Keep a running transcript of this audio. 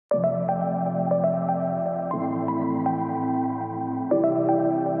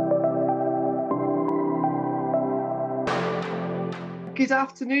Good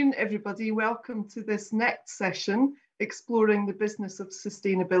afternoon, everybody. Welcome to this next session, exploring the business of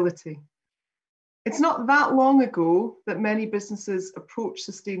sustainability. It's not that long ago that many businesses approached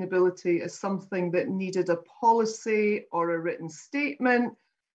sustainability as something that needed a policy or a written statement,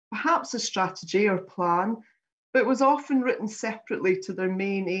 perhaps a strategy or plan, but was often written separately to their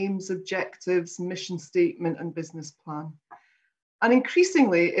main aims, objectives, mission statement, and business plan. And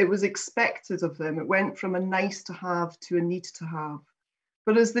increasingly, it was expected of them. It went from a nice to have to a need to have.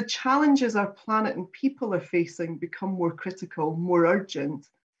 But as the challenges our planet and people are facing become more critical, more urgent,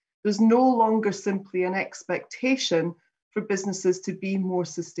 there's no longer simply an expectation for businesses to be more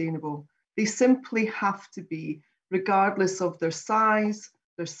sustainable. They simply have to be, regardless of their size,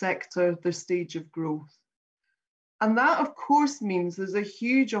 their sector, their stage of growth. And that, of course, means there's a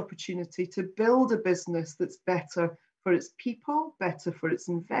huge opportunity to build a business that's better for its people, better for its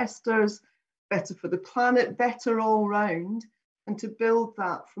investors, better for the planet, better all round, and to build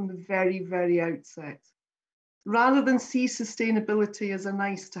that from the very, very outset. Rather than see sustainability as a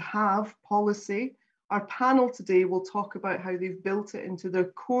nice to have policy, our panel today will talk about how they've built it into their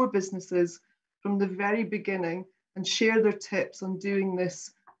core businesses from the very beginning and share their tips on doing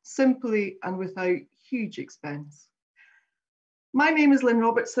this simply and without huge expense. My name is Lynn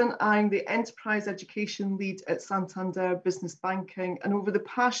Robertson. I'm the Enterprise Education Lead at Santander Business Banking, and over the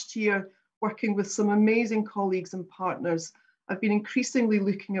past year, working with some amazing colleagues and partners, I've been increasingly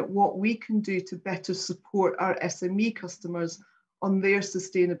looking at what we can do to better support our SME customers on their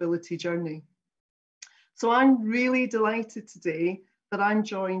sustainability journey. So I'm really delighted today that I'm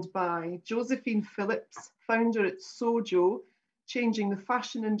joined by Josephine Phillips, founder at Sojo, changing the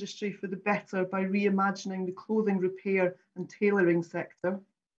fashion industry for the better by reimagining the clothing repair and tailoring sector.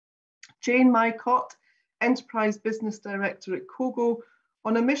 Jane Mycott, Enterprise Business Director at Kogo,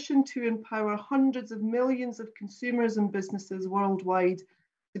 on a mission to empower hundreds of millions of consumers and businesses worldwide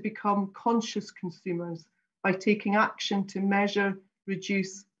to become conscious consumers by taking action to measure,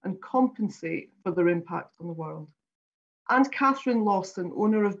 reduce, and compensate for their impact on the world. And Catherine Lawson,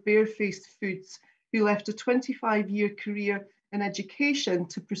 owner of Barefaced Foods, who left a 25-year career in education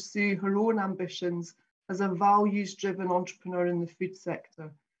to pursue her own ambitions as a values-driven entrepreneur in the food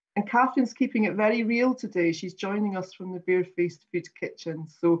sector. And Catherine's keeping it very real today. She's joining us from the Barefaced Food Kitchen.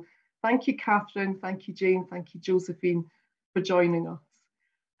 So thank you, Catherine. Thank you, Jane. Thank you, Josephine, for joining us.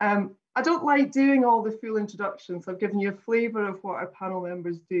 I don't like doing all the full introductions. I've given you a flavour of what our panel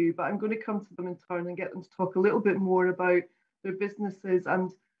members do, but I'm going to come to them in turn and get them to talk a little bit more about their businesses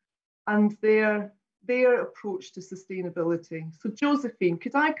and their approach to sustainability. So Josephine,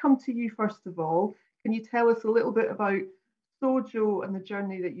 could I come to you first of all? Can you tell us a little bit about Sojo and the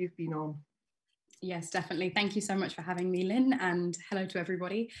journey that you've been on? Yes, definitely. Thank you so much for having me, Lynn, and hello to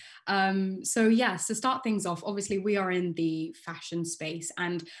everybody. To start things off, obviously we are in the fashion space,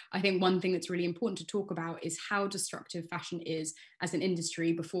 and I think one thing that's really important to talk about is how destructive fashion is as an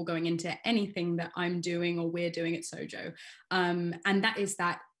industry before going into anything that I'm doing or we're doing at Sojo. And that is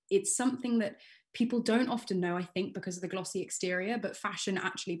that it's something that people don't often know, I think, because of the glossy exterior, but fashion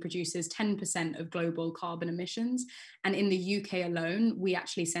actually produces 10% of global carbon emissions. And in the UK alone, we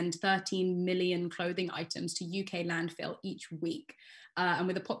actually send 13 million clothing items to UK landfill each week. And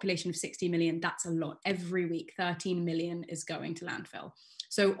with a population of 60 million, that's a lot. Every week, 13 million is going to landfill.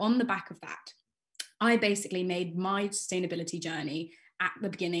 So on the back of that, I basically made my sustainability journey at the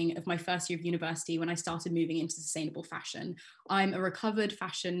beginning of my first year of university when I started moving into sustainable fashion. I'm a recovered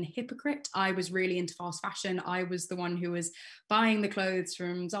fashion hypocrite. I was really into fast fashion. I was the one who was buying the clothes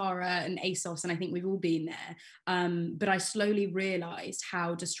from Zara and ASOS, and I think we've all been there. But I slowly realized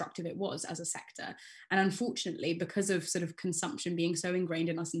how destructive it was as a sector. And unfortunately, because of sort of consumption being so ingrained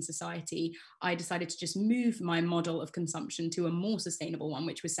in us in society, I decided to just move my model of consumption to a more sustainable one,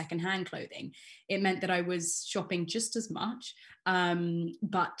 which was secondhand clothing. It meant that I was shopping just as much,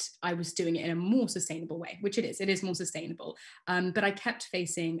 but I was doing it in a more sustainable way, which it is more sustainable. But I kept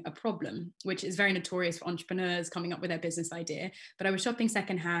facing a problem, which is very notorious for entrepreneurs coming up with their business idea. But I was shopping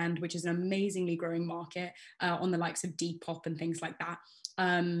secondhand, which is an amazingly growing market on the likes of Depop and things like that.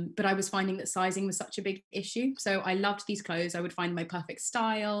 But I was finding that sizing was such a big issue. So I loved these clothes. I would find my perfect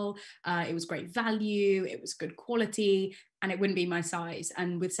style. It was great value. It was good quality. And it wouldn't be my size.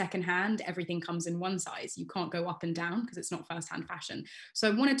 And with secondhand, everything comes in one size. You can't go up and down because it's not first-hand fashion. So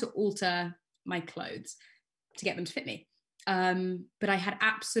I wanted to alter my clothes to get them to fit me. but I had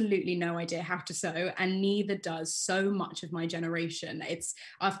absolutely no idea how to sew, and neither does so much of my generation. It's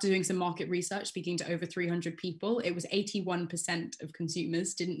after doing some market research, speaking to over 300 people, it was 81% of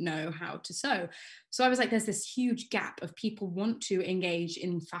consumers didn't know how to sew. So I was like, there's this huge gap of people want to engage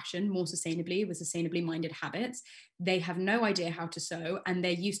in fashion more sustainably with sustainably minded habits. They have no idea how to sew, and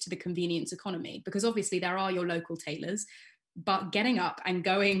they're used to the convenience economy, because obviously there are your local tailors, but getting up and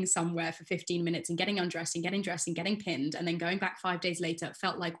going somewhere for 15 minutes and getting undressed and getting dressed and getting pinned and then going back 5 days later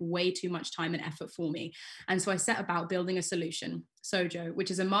felt like way too much time and effort for me. And so I set about building a solution, Sojo,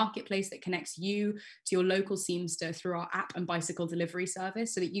 which is a marketplace that connects you to your local seamster through our app and bicycle delivery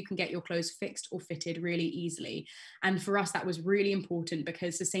service, so that you can get your clothes fixed or fitted really easily. And for us, that was really important,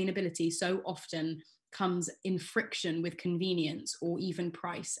 because sustainability so often comes in friction with convenience or even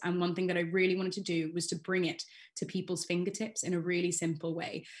price. And one thing that I really wanted to do was to bring it to people's fingertips in a really simple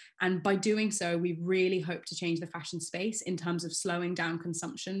way. And by doing so, we really hope to change the fashion space in terms of slowing down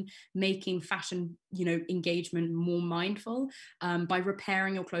consumption, making fashion, engagement more mindful, by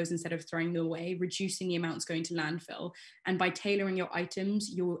repairing your clothes instead of throwing them away, reducing the amounts going to landfill. And by tailoring your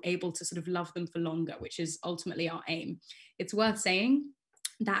items, you're able to sort of love them for longer, which is ultimately our aim. It's worth saying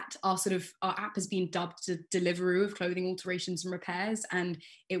that our app has been dubbed the Deliveroo of clothing alterations and repairs, and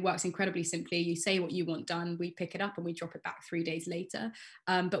it works incredibly simply. You say what you want done, we pick it up and we drop it back 3 days later.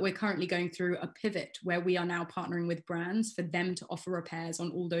 But we're currently going through a pivot where we are now partnering with brands for them to offer repairs on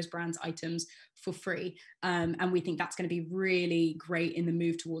all those brands' items for free. And we think that's going to be really great in the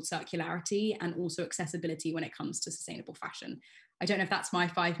move towards circularity and also accessibility when it comes to sustainable fashion. I don't know if that's my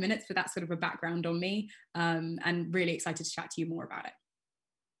 5 minutes, but that's sort of a background on me, and really excited to chat to you more about it.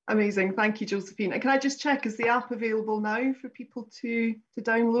 Amazing. Thank you, Josephine. And can I just check, is the app available now for people to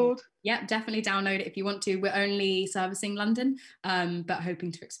download? Yeah, definitely download it if you want to. We're only servicing London, but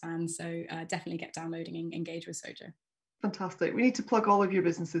hoping to expand. So definitely get downloading and engage with Sojo. Fantastic. We need to plug all of your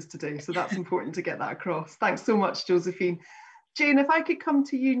businesses today, so that's important to get that across. Thanks so much, Josephine. Jane, if I could come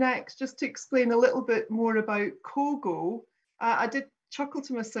to you next, just to explain a little bit more about Kogo. I did chuckle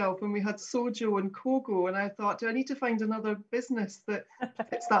to myself when we had Sojo and Kogo, and I thought, do I need to find another business that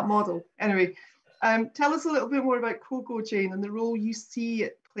fits that model? Anyway, tell us a little bit more about Kogo, Jane, and the role you see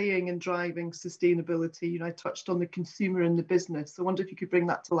it playing in driving sustainability. I touched on the consumer and the business, so I wonder if you could bring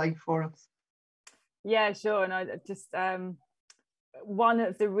that to life for us. Yeah, sure. And I just one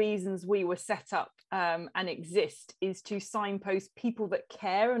of the reasons we were set up and exist is to signpost people that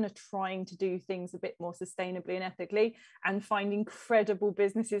care and are trying to do things a bit more sustainably and ethically, and find incredible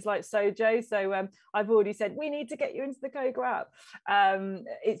businesses like Sojo. So I've already said we need to get you into the Kogo app.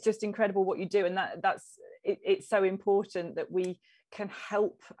 It's just incredible what you do, and it's so important that we can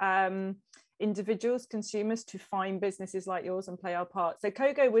help individuals, consumers, to find businesses like yours and play our part. So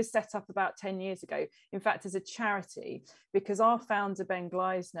Kogo was set up about 10 years ago, in fact, as a charity, because our founder, Ben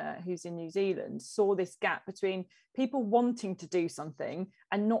Gleisner, who's in New Zealand, saw this gap between people wanting to do something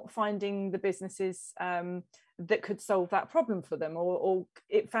and not finding the businesses that could solve that problem for them, or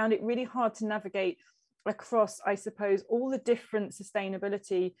it found it really hard to navigate across, I suppose, all the different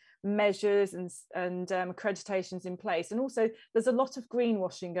sustainability measures and accreditations in place. And also there's a lot of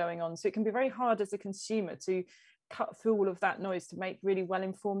greenwashing going on, so it can be very hard as a consumer to cut through all of that noise to make really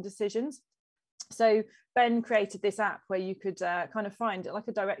well-informed decisions. So Ben created this app where you could kind of find like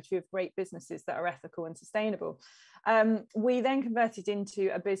a directory of great businesses that are ethical and sustainable. We then converted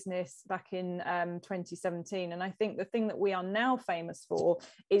into a business back in 2017. And I think the thing that we are now famous for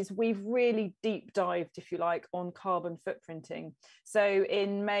is we've really deep dived, if you like, on carbon footprinting. So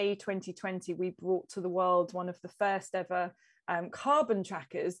in May 2020, we brought to the world one of the first ever carbon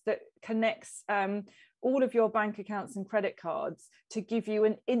trackers that connects all of your bank accounts and credit cards to give you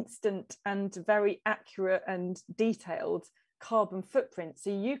an instant and very accurate and detailed carbon footprint,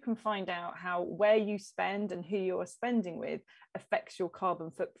 so you can find out how where you spend and who you're spending with affects your carbon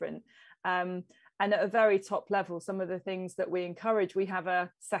footprint. And at a very top level, some of the things that we encourage, we have a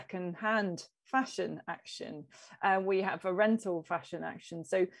second-hand fashion action, we have a rental fashion action.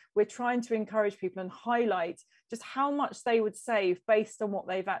 So we're trying to encourage people and highlight just how much they would save based on what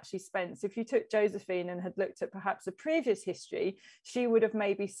they've actually spent. So if you took Josephine and had looked at perhaps a previous history, she would have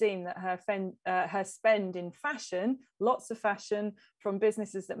maybe seen that her spend in fashion, lots of fashion from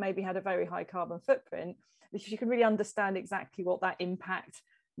businesses that maybe had a very high carbon footprint, she could really understand exactly what that impact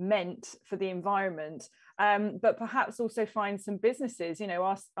meant for the environment, but perhaps also find some businesses,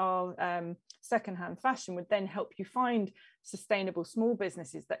 our secondhand fashion would then help you find sustainable small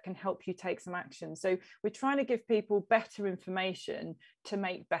businesses that can help you take some action. So we're trying to give people better information to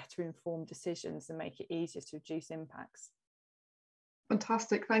make better informed decisions and make it easier to reduce impacts.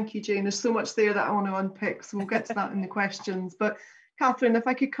 Fantastic, thank you, Jane. There's so much there that I want to unpick, so we'll get to that in the questions. But Catherine, if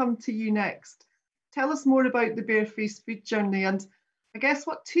I could come to you next, tell us more about the Barefaced Food journey, and I guess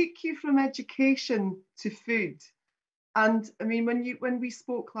what took you from education to food. And I mean, when we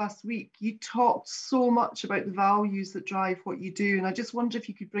spoke last week, you talked so much about the values that drive what you do, and I just wonder if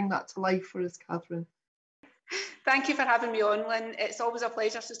you could bring that to life for us, Catherine. Thank you for having me on, Lynn. It's always a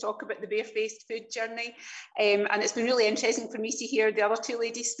pleasure to talk about the Barefaced Food journey. And it's been really interesting for me to hear the other two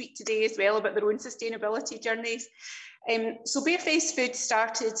ladies speak today as well about their own sustainability journeys. So Barefaced Food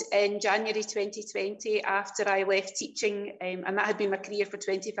started in January 2020 after I left teaching, and that had been my career for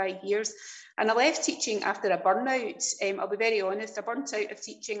 25 years. And I left teaching after a burnout. I'll be very honest, I burnt out of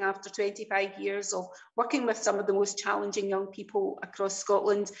teaching after 25 years of working with some of the most challenging young people across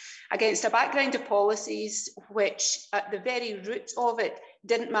Scotland against a background of policies which, at the very root of it,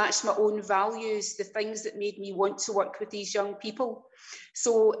 didn't match my own values, the things that made me want to work with these young people.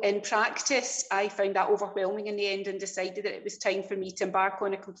 So in practice, I found that overwhelming in the end and decided that it was time for me to embark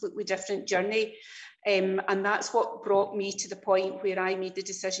on a completely different journey. And that's what brought me to the point where I made the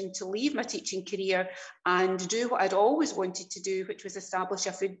decision to leave my teaching career and do what I'd always wanted to do, which was establish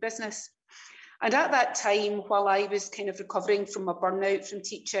a food business. And at that time, while I was kind of recovering from my burnout from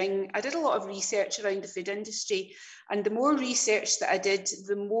teaching, I did a lot of research around the food industry. And the more research that I did,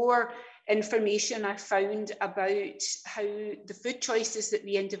 the more information I found about how the food choices that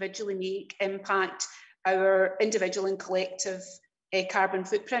we individually make impact our individual and collective carbon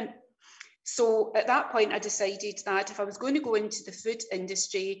footprint. So at that point, I decided that if I was going to go into the food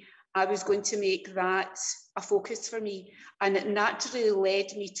industry, I was going to make that a focus for me. And it naturally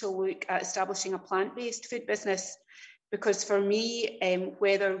led me to look at establishing a plant-based food business. Because for me,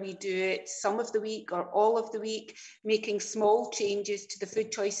 whether we do it some of the week or all of the week, making small changes to the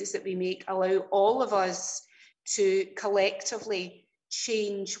food choices that we make allow all of us to collectively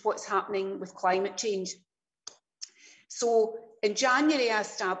change what's happening with climate change. So in January, I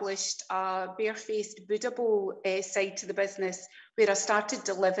established a Barefaced Buddha Bowl side to the business, where I started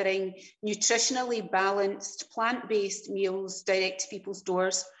delivering nutritionally balanced plant-based meals direct to people's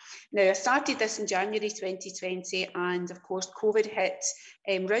doors. Now, I started this in January 2020, and of course, COVID hit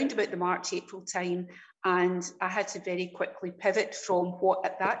round about the March, April time, and I had to very quickly pivot from what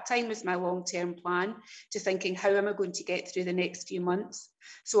at that time was my long-term plan to thinking, how am I going to get through the next few months?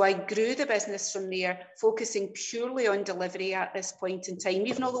 So I grew the business from there, focusing purely on delivery at this point in time,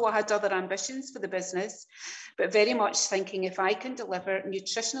 even although I had other ambitions for the business, but very much thinking if I can deliver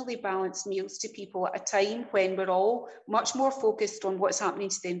nutritionally balanced meals to people at a time when we're all much more focused on what's happening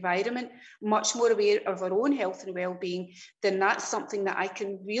to the environment, much more aware of our own health and well-being, then that's something that I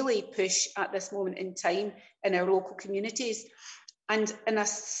can really push at this moment in time in our local communities. And in a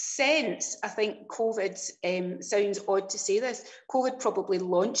sense, I think COVID, sounds odd to say this, COVID probably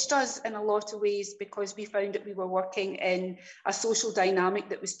launched us in a lot of ways, because we found that we were working in a social dynamic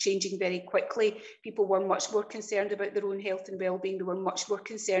that was changing very quickly. People were much more concerned about their own health and well-being. They were much more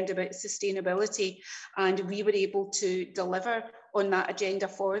concerned about sustainability, and we were able to deliver on that agenda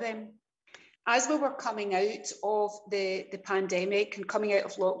for them. As we were coming out of the pandemic and coming out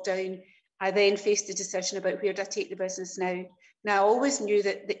of lockdown, I then faced the decision about where do I take the business now. Now, I always knew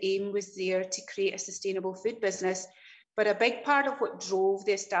that the aim was there to create a sustainable food business, but a big part of what drove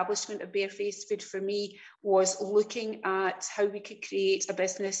the establishment of Barefaced Food for me was looking at how we could create a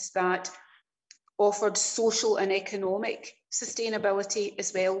business that offered social and economic sustainability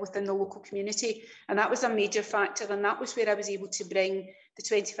as well within the local community. And that was a major factor, and that was where I was able to bring the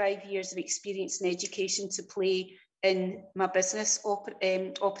 25 years of experience in education to play in my business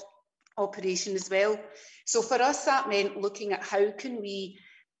operation as well. So for us, that meant looking at how can we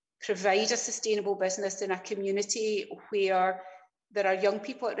provide a sustainable business in a community where there are young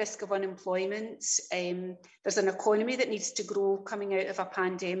people at risk of unemployment. There's an economy that needs to grow coming out of a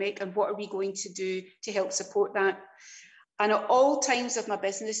pandemic, and what are we going to do to help support that? And at all times of my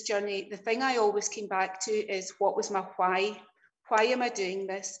business journey, the thing I always came back to is, what was my why? Why am I doing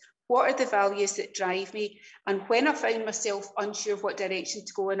this? What are the values that drive me? And when I found myself unsure what direction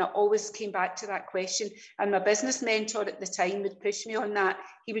to go in, I always came back to that question. And my business mentor at the time would push me on that.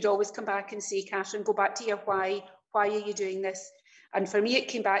 He would always come back and say, Catherine, go back to your why. Why are you doing this? And for me, it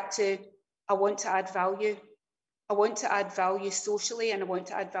came back to, I want to add value. I want to add value socially, and I want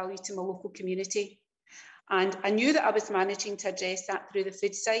to add value to my local community. And I knew that I was managing to address that through the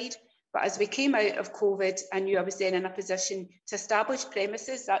food side. But as we came out of COVID, I knew I was then in a position to establish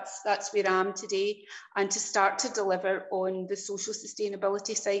premises, that's where I am today, and to start to deliver on the social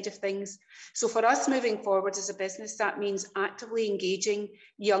sustainability side of things. So for us moving forward as a business, that means actively engaging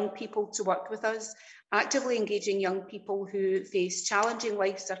young people to work with us actively engaging young people who face challenging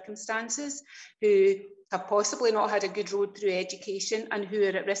life circumstances, who have possibly not had a good road through education and who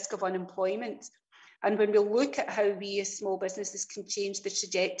are at risk of unemployment. And when we look at how we as small businesses can change the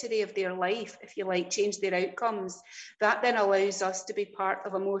trajectory of their life, if you like, change their outcomes, that then allows us to be part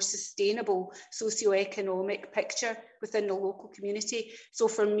of a more sustainable socio-economic picture within the local community. So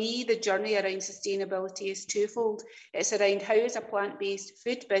for me, the journey around sustainability is twofold. It's around how, as a plant-based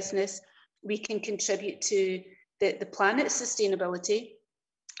food business, we can contribute to the planet's sustainability,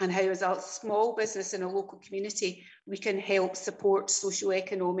 and how, as a small business in a local community, we can help support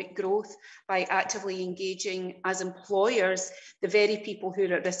socio-economic growth by actively engaging as employers the very people who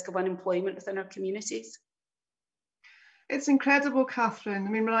are at risk of unemployment within our communities. It's incredible, Catherine. I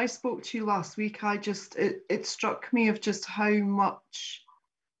mean, when I spoke to you last week, it struck me of just how much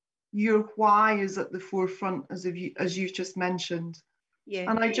your why is at the forefront, as you've just mentioned.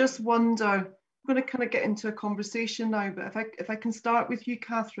 Yeah. And I just wonder, I'm going to kind of get into a conversation now, but if I can start with you,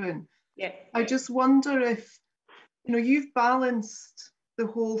 Catherine. Yeah. I just wonder if, you've balanced the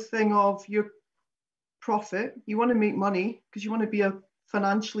whole thing of your profit. You want to make money because you want to be a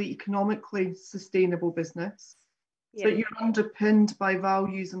financially, economically sustainable business. Yeah. But you're underpinned by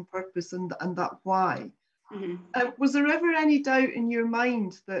values and purpose and that why. Mm-hmm. Was there ever any doubt in your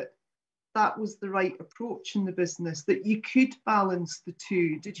mind that was the right approach in the business, that you could balance the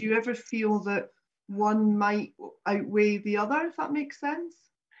two? Did you ever feel that one might outweigh the other, if that makes sense?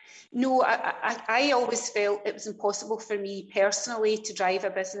 No, I always felt it was impossible for me personally to drive a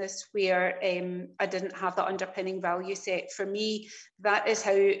business where I didn't have that underpinning value set. For me, that is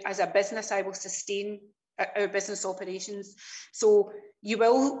how, as a business, I will sustain our business operations. So you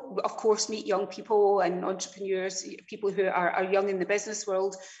will, of course, meet young people and entrepreneurs, people who are young in the business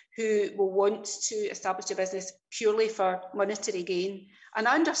world, who will want to establish a business purely for monetary gain. And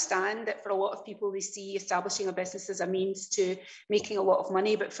I understand that for a lot of people, they see establishing a business as a means to making a lot of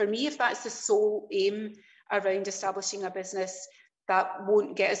money. But for me, if that's the sole aim around establishing a business, that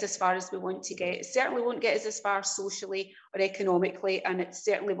won't get us as far as we want to get. It certainly won't get us as far socially or economically, and it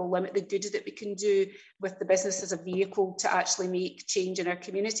certainly will limit the good that we can do with the business as a vehicle to actually make change in our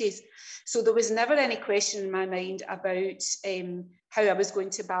communities. So there was never any question in my mind about how I was going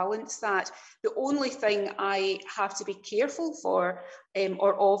to balance that. The only thing I have to be careful for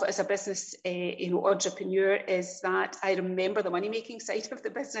or of as a business entrepreneur is that I remember the money-making side of the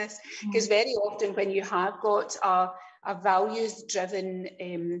business, because very often when you have got a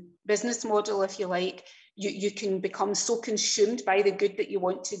values-driven business model, if you like, you can become so consumed by the good that you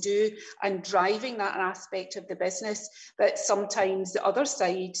want to do and driving that aspect of the business that sometimes the other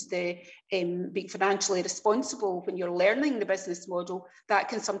side, the being financially responsible when you're learning the business model, that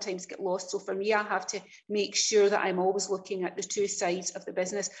can sometimes get lost. So for me, I have to make sure that I'm always looking at the two sides of the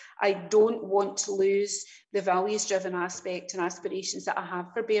business. I don't want to lose the values-driven aspect and aspirations that I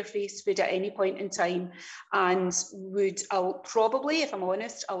have for Barefaced Food at any point in time, and I'll probably, if I'm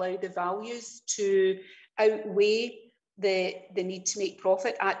honest, allow the values to outweigh the need to make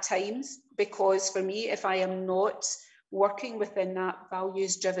profit at times, because for me, if I am not working within that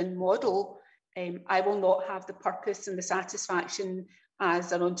values-driven model, I will not have the purpose and the satisfaction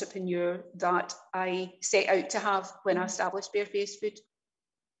as an entrepreneur that I set out to have when I established Barefaced Food.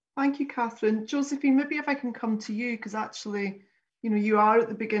 Thank you, Catherine. Josephine, maybe if I can come to you, because actually, you are at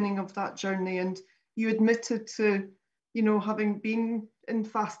the beginning of that journey, and you admitted to, having been in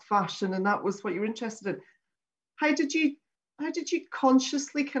fast fashion, and that was what you were interested in. How did you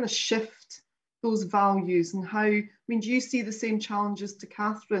consciously kind of shift those values, and do you see the same challenges to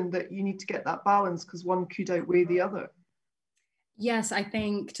Catherine, that you need to get that balance because one could outweigh the other? Yes, I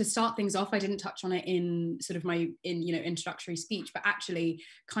think to start things off, I didn't touch on it in sort of my introductory speech, but actually,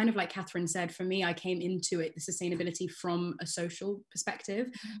 kind of like Catherine said, for me, I came into it, the sustainability, from a social perspective.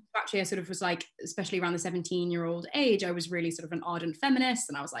 Mm-hmm. So actually, I sort of was like, especially around the 17-year-old age, I was really sort of an ardent feminist,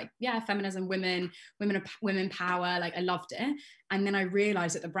 and I was like, yeah, feminism, women power, like I loved it. And then I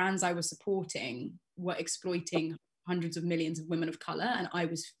realized that the brands I was supporting were exploiting hundreds of millions of women of color, and I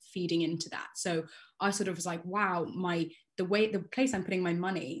was feeding into that. So I sort of was like, wow, the place I'm putting my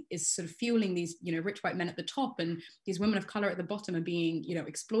money is sort of fueling these, rich white men at the top, and these women of color at the bottom are being,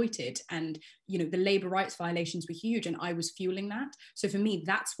 exploited, and, the labor rights violations were huge, and I was fueling that. So for me,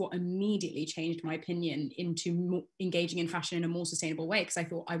 that's what immediately changed my opinion into engaging in fashion in a more sustainable way, because I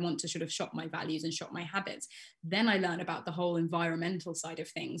thought I want to sort of shop my values and shop my habits. Then I learned about the whole environmental side of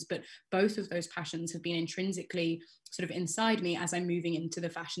things, but both of those passions have been intrinsically sort of inside me as I'm moving into the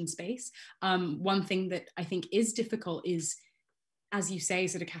fashion space. One thing that I think is difficult is, as you say,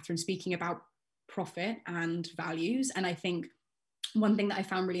 sort of Catherine, speaking about profit and values. And I think one thing that I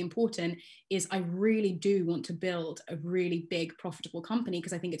found really important is I really do want to build a really big profitable company,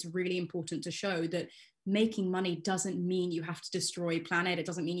 because I think it's really important to show that making money doesn't mean you have to destroy planet. It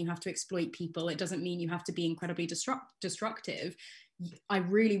doesn't mean you have to exploit people. It doesn't mean you have to be incredibly destructive. I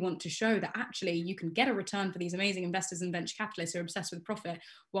really want to show that actually you can get a return for these amazing investors and venture capitalists who are obsessed with profit,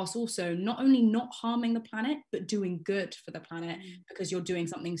 whilst also not only not harming the planet, but doing good for the planet, because you're doing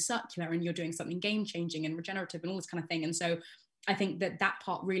something circular and you're doing something game changing and regenerative and all this kind of thing. And so I think that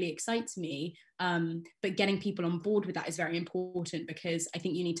part really excites me, but getting people on board with that is very important, because I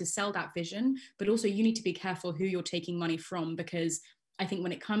think you need to sell that vision, but also you need to be careful who you're taking money from, because I think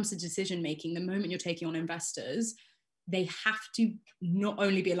when it comes to decision making, the moment you're taking on investors, they have to not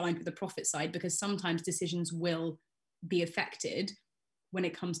only be aligned with the profit side, because sometimes decisions will be affected when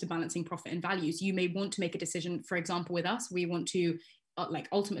it comes to balancing profit and values. You may want to make a decision, for example, with us, we want to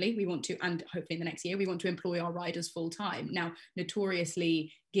ultimately we want to, and hopefully in the next year, we want to employ our riders full time. Now,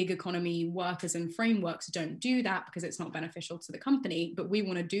 notoriously, gig economy workers and frameworks don't do that because it's not beneficial to the company, but we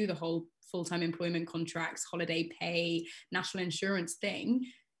want to do the whole full-time employment contracts, holiday pay, national insurance thing.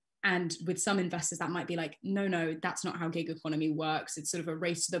 And with some investors, that might be like, no, that's not how gig economy works. It's sort of a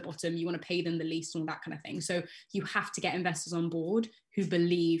race to the bottom. You want to pay them the least and all that kind of thing. So you have to get investors on board who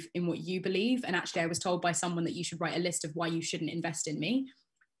believe in what you believe. And actually, I was told by someone that you should write a list of why you shouldn't invest in me,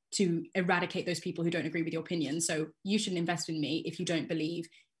 to eradicate those people who don't agree with your opinion. So you shouldn't invest in me if you don't believe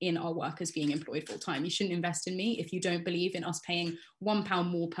in our workers being employed full time. You shouldn't invest in me if you don't believe in us paying £1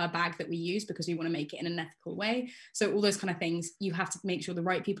 more per bag that we use because we want to make it in an ethical way. So all those kind of things, you have to make sure the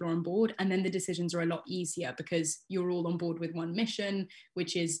right people are on board, and then the decisions are a lot easier because you're all on board with one mission,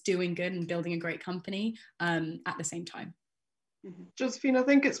 which is doing good and building a great company at the same time. Josephine, I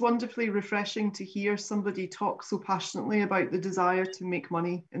think it's wonderfully refreshing to hear somebody talk so passionately about the desire to make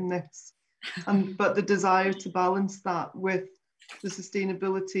money in this, but the desire to balance that with the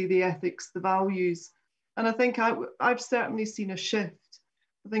sustainability, the ethics, the values. And I think I've certainly seen a shift.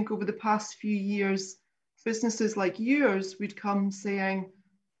 I think over the past few years, businesses like yours would come saying,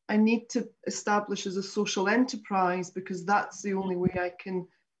 I need to establish as a social enterprise because that's the only way I can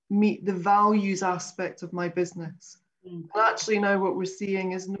meet the values aspect of my business. And actually now what we're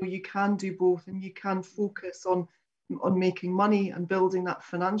seeing is, no, you can do both, and you can focus on making money and building that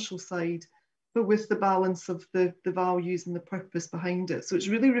financial side, but with the balance of the values and the purpose behind it. So it's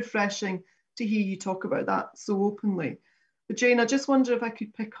really refreshing to hear you talk about that so openly. But Jane, I just wonder if I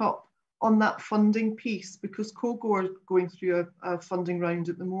could pick up on that funding piece, because Kogo are going through a funding round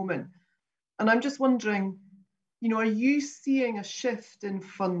at the moment. And I'm just wondering, are you seeing a shift in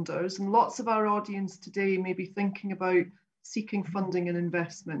funders? And lots of our audience today may be thinking about seeking funding and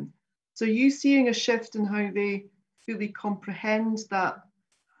investment. So are you seeing a shift in how they fully comprehend that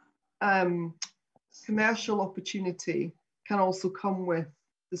commercial opportunity can also come with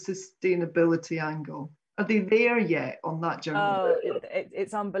the sustainability angle? Are they there yet on that journey? Oh,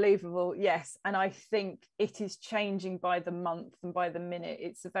 it's unbelievable, yes. And I think it is changing by the month and by the minute.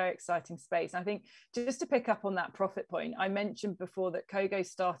 It's a very exciting space. And I think just to pick up on that profit point, I mentioned before that Kogo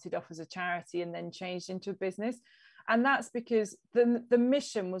started off as a charity and then changed into a business. And that's because the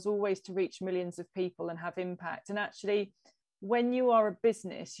mission was always to reach millions of people and have impact. And actually, when you are a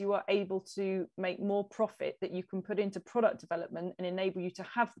business, you are able to make more profit that you can put into product development and enable you to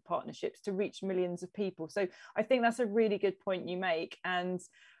have the partnerships to reach millions of people. So I think that's a really good point you make. And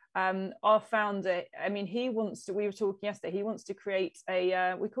our founder, I mean, we were talking yesterday, he wants to create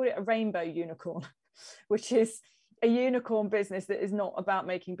we call it a rainbow unicorn, which is a unicorn business that is not about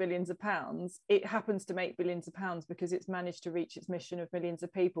making billions of pounds. It happens to make billions of pounds because it's managed to reach its mission of millions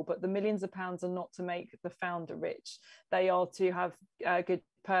of people. But the millions of pounds are not to make the founder rich. They are to have a good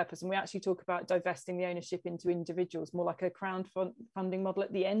purpose. And we actually talk about divesting the ownership into individuals, more like a crowdfunding model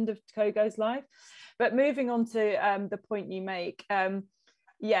at the end of Kogo's life. But moving on to the point you make,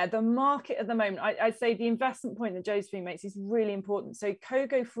 yeah, the market at the moment, I'd say the investment point that Josephine makes is really important. So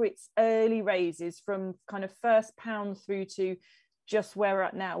Kogo, for its early raises from kind of first pound through to just where we're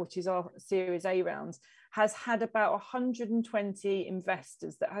at now, which is our Series A rounds, has had about 120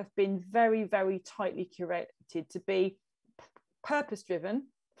 investors that have been very, very tightly curated to be purpose-driven,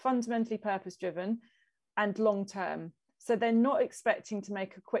 fundamentally purpose-driven and long-term. So they're not expecting to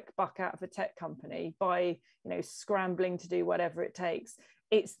make a quick buck out of a tech company by, scrambling to do whatever it takes.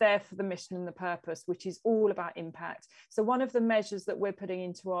 It's there for the mission and the purpose, which is all about impact. So one of the measures that we're putting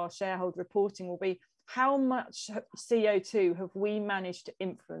into our shareholder reporting will be how much CO2 have we managed to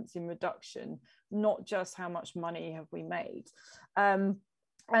influence in reduction, not just how much money have we made. And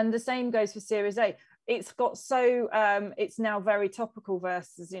the same goes for Series A. it's got so it's now very topical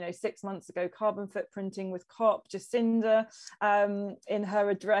versus 6 months ago. Carbon footprinting with COP. Jacinda in her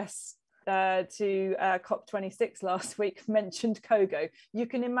address to COP26 last week mentioned Kogo. You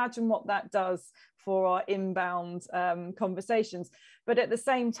can imagine what that does for our inbound conversations. But at the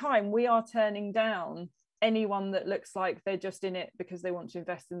same time, we are turning down anyone that looks like they're just in it because they want to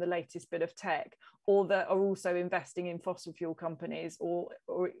invest in the latest bit of tech, or that are also investing in fossil fuel companies or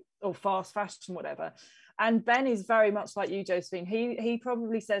fast fashion, whatever. And Ben is very much like you, Josephine. He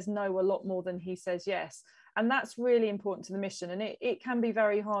probably says no a lot more than he says yes. And that's really important to the mission. And it can be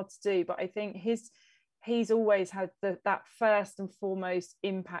very hard to do, but I think he's always had that first and foremost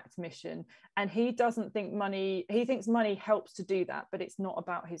impact mission. And he doesn't think money, he thinks money helps to do that, but it's not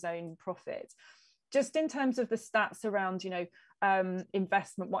about his own profit. Just in terms of the stats around,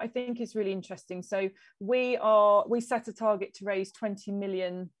 investment, what I think is really interesting. So we set a target to raise $20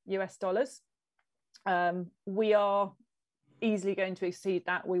 million US. We are easily going to exceed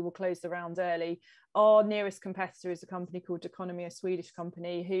that. We will close the round early. Our nearest competitor is a company called Economy, a Swedish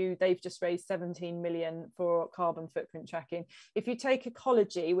company, who they've just raised 17 million for carbon footprint tracking. If you take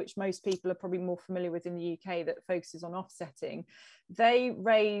Ecology, which most people are probably more familiar with in the UK, that focuses on offsetting, they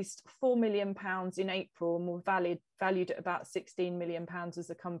raised £4 million in April and were valued at about £16 million as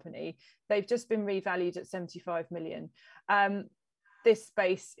a company. They've just been revalued at 75 million. This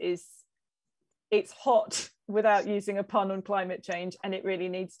space it's hot, without using a pun on climate change, and it really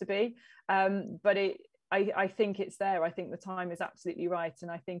needs to be. But I think it's there. I think the time is absolutely right.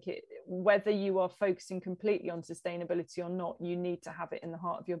 And I think whether you are focusing completely on sustainability or not, you need to have it in the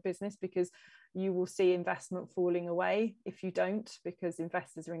heart of your business, because you will see investment falling away if you don't, because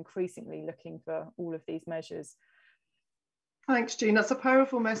investors are increasingly looking for all of these measures. Thanks, Jane. That's a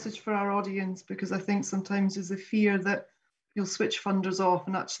powerful message for our audience, because I think sometimes there's a fear that you'll switch funders off,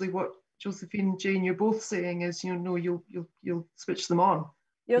 and actually what Josephine and Jane, you're both saying is, you'll switch them on.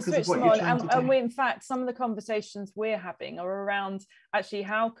 You'll switch them on. And we, in fact, some of the conversations we're having are around actually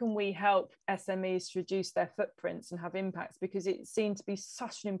how can we help SMEs to reduce their footprints and have impacts, because it seemed to be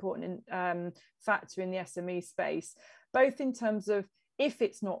such an important factor in the SME space, both in terms of, if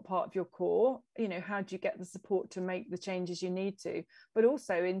it's not part of your core, how do you get the support to make the changes you need to? But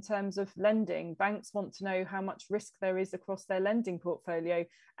also in terms of lending, banks want to know how much risk there is across their lending portfolio,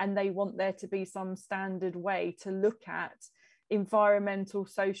 and they want there to be some standard way to look at environmental,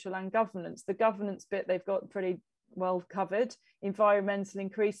 social and governance. The governance bit they've got pretty well covered, environmental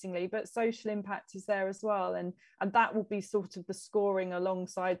increasingly, but social impact is there as well, and that will be sort of the scoring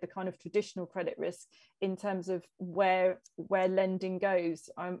alongside the kind of traditional credit risk in terms of where lending goes.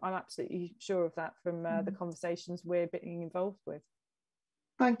 I'm absolutely sure of that from the conversations we're being involved with.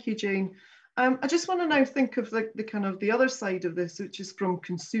 Thank you, Jane. I just want to now think of the kind of the other side of this, which is from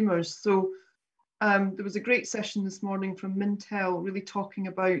consumers. So there was a great session this morning from Mintel, really talking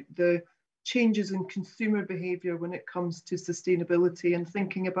about the changes in consumer behaviour when it comes to sustainability, and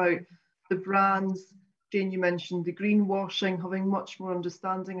thinking about the brands. Jane, you mentioned the greenwashing, having much more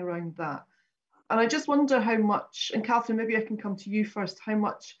understanding around that. And I just wonder how much, and Catherine, maybe I can come to you first, how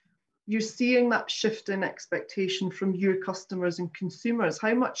much you're seeing that shift in expectation from your customers and consumers.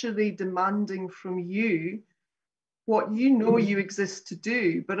 How much are they demanding from you what you exist to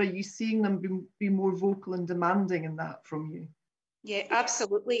do, but are you seeing them be more vocal and demanding in that from you? Yeah,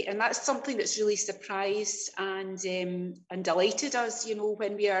 absolutely. And that's something that's really surprised and delighted us.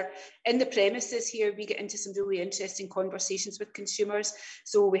 When we are in the premises here, we get into some really interesting conversations with consumers.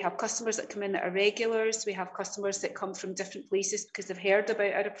 So we have customers that come in that are regulars. We have customers that come from different places because they've heard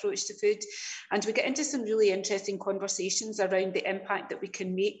about our approach to food. And we get into some really interesting conversations around the impact that we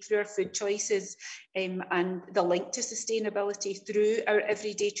can make through our food choices, and the link to sustainability through our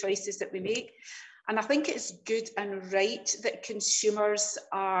everyday choices that we make. And I think it's good and right that consumers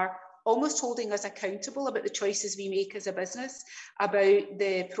are almost holding us accountable about the choices we make as a business, about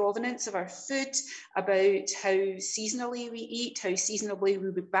the provenance of our food, about how seasonally we eat, how seasonally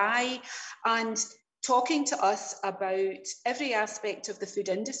we buy, and talking to us about every aspect of the food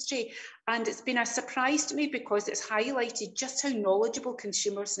industry. And it's been a surprise to me because it's highlighted just how knowledgeable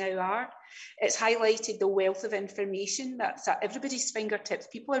consumers now are. It's highlighted the wealth of information that's at everybody's fingertips.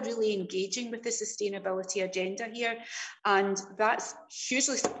 People are really engaging with the sustainability agenda here. And that's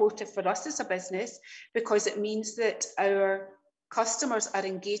hugely supportive for us as a business, because it means that our customers are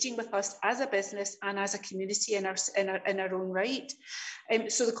engaging with us as a business and as a community in our own right.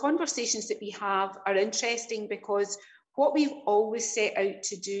 So the conversations that we have are interesting, because what we've always set out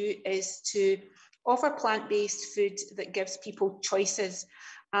to do is to offer plant-based food that gives people choices.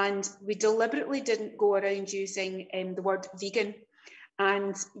 And we deliberately didn't go around using the word vegan.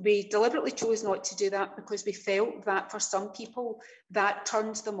 And we deliberately chose not to do that because we felt that for some people that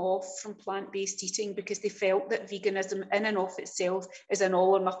turned them off from plant-based eating, because they felt that veganism in and of itself is an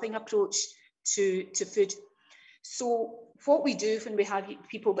all or nothing approach to food. So what we do when we have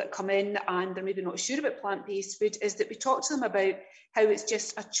people that come in and they're maybe not sure about plant-based food is that we talk to them about how it's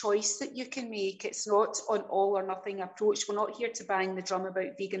just a choice that you can make. It's not an all or nothing approach. We're not here to bang the drum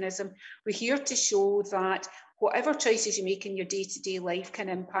about veganism. We're here to show that whatever choices you make in your day-to-day life can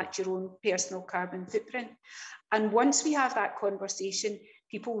impact your own personal carbon footprint. And once we have that conversation,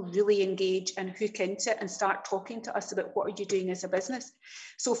 people really engage and hook into it and start talking to us about what are you doing as a business.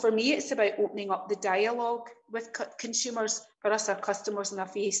 So for me, it's about opening up the dialogue with consumers, for us, our customers, on a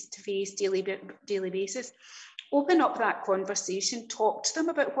face-to-face daily basis. Open up that conversation, talk to them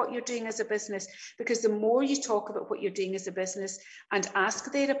about what you're doing as a business, because the more you talk about what you're doing as a business and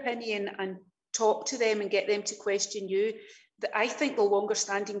ask their opinion and talk to them and get them to question you, that I think the longer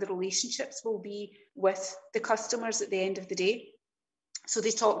standing the relationships will be with the customers at the end of the day. So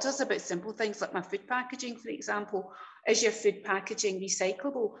they talk to us about simple things like my food packaging, for example. Is your food packaging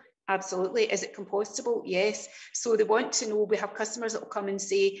recyclable? Absolutely. Is it compostable? Yes. So they want to know, we have customers that will come and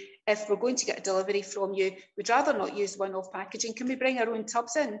say, if we're going to get a delivery from you, we'd rather not use one-off packaging. Can we bring our own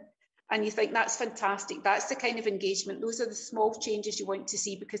tubs in? And you think that's fantastic. That's the kind of engagement. Those are the small changes you want to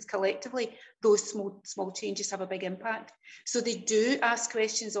see, because collectively, those small changes have a big impact. So they do ask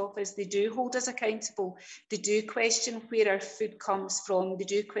questions of us. They do hold us accountable. They do question where our food comes from. They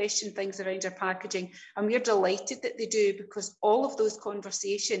do question things around our packaging. And we're delighted that they do, because all of those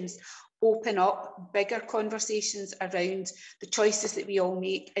conversations open up bigger conversations around the choices that we all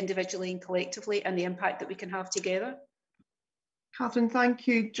make individually and collectively, and the impact that we can have together. Catherine, thank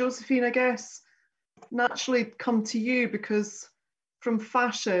you. Josephine, I guess naturally come to you, because from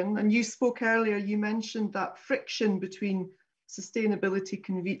fashion, and you spoke earlier, you mentioned that friction between sustainability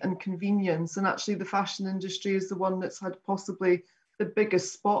and convenience, and actually the fashion industry is the one that's had possibly the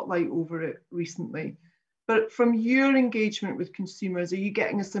biggest spotlight over it recently. But from your engagement with consumers, are you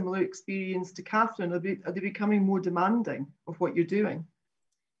getting a similar experience to Catherine? Are they becoming more demanding of what you're doing?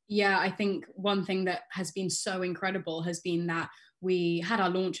 Yeah, I think one thing that has been so incredible has been that we had our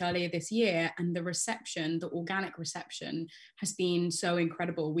launch earlier this year, and the reception, the organic reception, has been so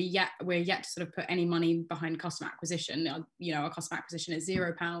incredible. We're yet to sort of put any money behind customer acquisition. Our customer acquisition is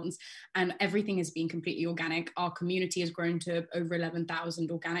 £0, and everything has been completely organic. Our community has grown to over 11,000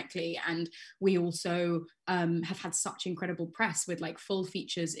 organically, and we also have had such incredible press with like full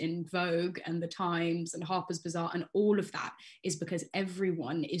features in Vogue and The Times and Harper's Bazaar, and all of that is because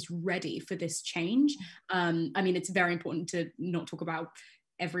everyone is ready for this change. I mean, it's very important to not talk about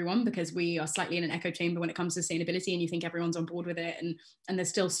everyone, because we are slightly in an echo chamber when it comes to sustainability, and you think everyone's on board with it, and there's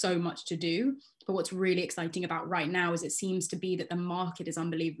still so much to do. But what's really exciting about right now is it seems to be that the market is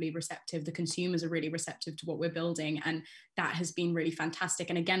unbelievably receptive. The consumers are really receptive to what we're building, and that has been really fantastic.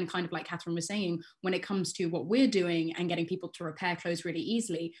 And again, kind of like Catherine was saying, when it comes to what we're doing and getting people to repair clothes really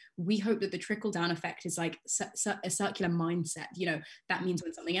easily, we hope that the trickle down effect is like a circular mindset. That means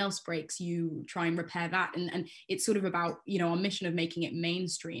when something else breaks, you try and repair that. And it's sort of about, our mission of making it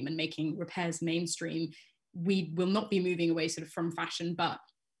mainstream and making repairs mainstream. We will not be moving away sort of from fashion, but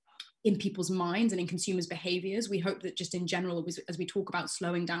in people's minds and in consumers' behaviors. We hope that just in general, as we talk about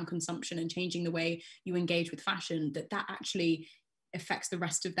slowing down consumption and changing the way you engage with fashion, that actually affects the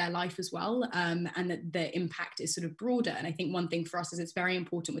rest of their life as well, and that the impact is sort of broader. And I think one thing for us is it's very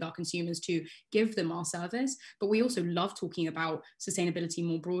important with our consumers to give them our service, but we also love talking about sustainability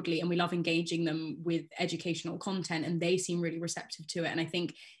more broadly, and we love engaging them with educational content, and they seem really receptive to it. And I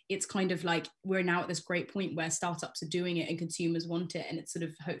think it's kind of like we're now at this great point where startups are doing it and consumers want it, and it's sort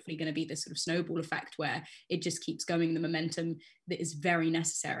of hopefully going to be this sort of snowball effect where it just keeps going. The momentum that is very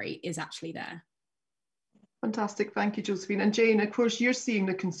necessary is actually there. Fantastic, thank you, Josephine. And Jane, of course, you're seeing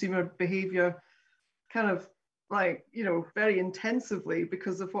the consumer behaviour kind of like, very intensively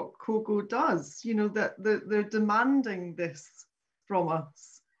because of what Cogo does, that they're demanding this from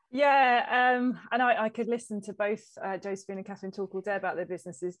us. Yeah, and I could listen to both Josephine and Catherine talk all day about their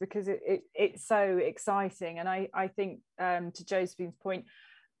businesses, because it's so exciting. And I think to Josephine's point,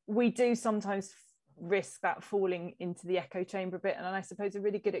 we do sometimes risk that falling into the echo chamber a bit. And I suppose a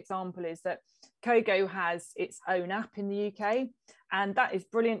really good example is that Cogo has its own app in the UK, and that is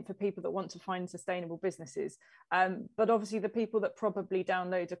brilliant for people that want to find sustainable businesses. But obviously the people that probably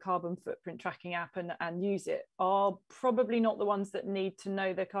download a carbon footprint tracking app and use it are probably not the ones that need to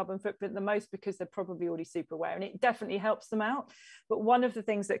know their carbon footprint the most, because they're probably already super aware, and it definitely helps them out. But one of the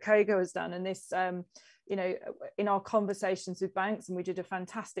things that Cogo has done, and this you know, in our conversations with banks, and we did a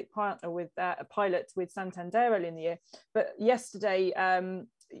fantastic partner with a pilot with Santander earlier in the year. But yesterday,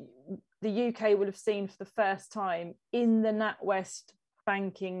 the UK will have seen for the first time in the NatWest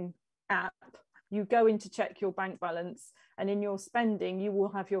banking app, you go in to check your bank balance, and in your spending, you will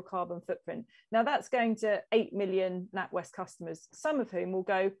have your carbon footprint. Now that's going to 8 million NatWest customers, some of whom will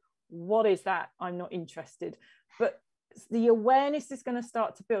go, what is that? I'm not interested. But the awareness is going to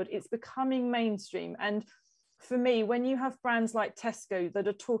start to build. It's becoming mainstream. And for me, when you have brands like Tesco that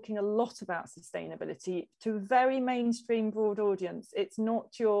are talking a lot about sustainability to a very mainstream broad audience, it's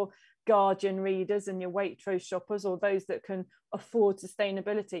not your Guardian readers and your Waitrose shoppers or those that can afford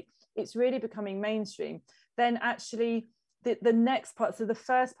sustainability. It's really becoming mainstream. Then actually the next part, so the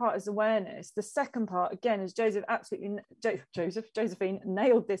first part is awareness. The second part, again, as Josephine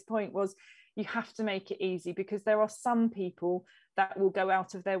nailed this point, was you have to make it easy, because there are some people that will go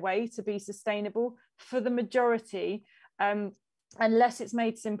out of their way to be sustainable. For the majority, unless it's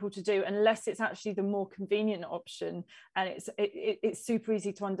made simple to do, unless it's actually the more convenient option and it's super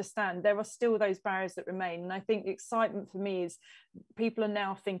easy to understand, there are still those barriers that remain. And I think the excitement for me is people are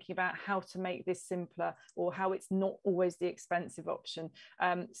now thinking about how to make this simpler, or how it's not always the expensive option.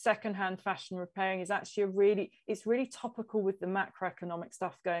 Secondhand fashion repairing is actually it's really topical with the macroeconomic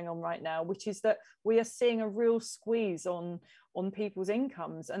stuff going on right now, which is that we are seeing a real squeeze on people's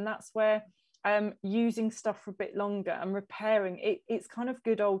incomes, and that's where using stuff for a bit longer and repairing it's kind of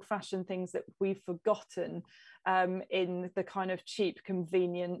good old-fashioned things that we've forgotten in the kind of cheap,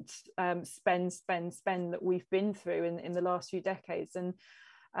 convenient spend that we've been through in the last few decades. And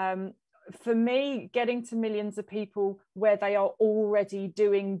for me, getting to millions of people where they are already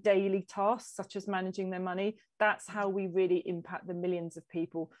doing daily tasks such as managing their money, that's how we really impact the millions of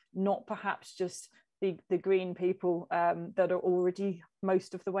people, not perhaps just the green people that are already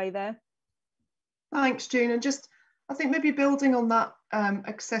most of the way there. Thanks, Jane. And just, I think maybe building on that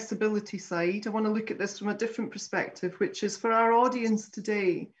accessibility side, I want to look at this from a different perspective, which is for our audience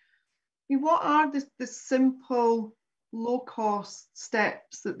today. What are the simple, low-cost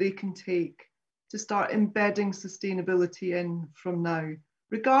steps that they can take to start embedding sustainability in from now,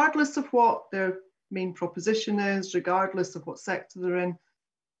 regardless of what their main proposition is, regardless of what sector they're in?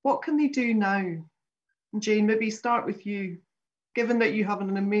 What can they do now? And Jane, maybe start with you, given that you have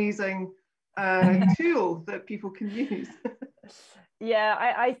an amazing tool that people can use. Yeah,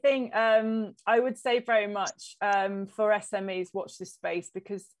 I think I would say very much for SMEs, watch this space,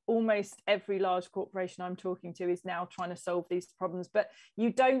 because almost every large corporation I'm talking to is now trying to solve these problems. But you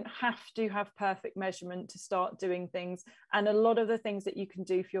don't have to have perfect measurement to start doing things. And a lot of the things that you can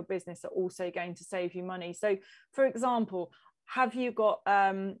do for your business are also going to save you money. So, for example, have you got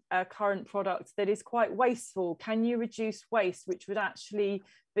a current product that is quite wasteful? Can you reduce waste, which would actually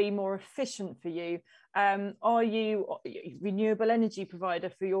be more efficient for you? Are you a renewable energy provider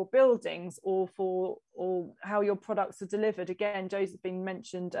for your buildings, or how your products are delivered? Again, Josephine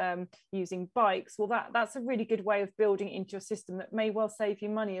mentioned using bikes. Well, that's a really good way of building it into your system that may well save you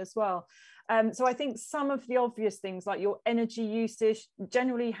money as well. So I think some of the obvious things like your energy usage,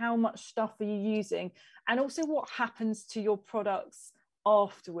 generally how much stuff are you using, and also what happens to your products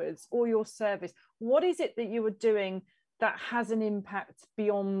afterwards or your service. What is it that you are doing that has an impact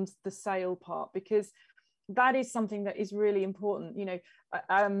beyond the sale part? Because that is something that is really important. You know,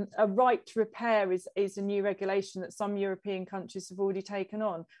 a right to repair is a new regulation that some European countries have already taken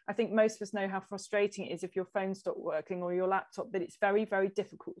on. I think most of us know how frustrating it is if your phone stopped working or your laptop, that it's very, very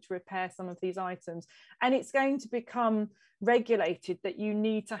difficult to repair some of these items. And it's going to become regulated that you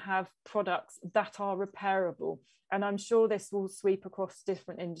need to have products that are repairable. And I'm sure this will sweep across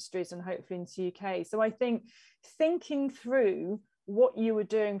different industries and hopefully into the UK. So I think thinking through what you were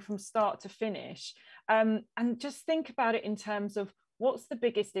doing from start to finish, and just think about it in terms of what's the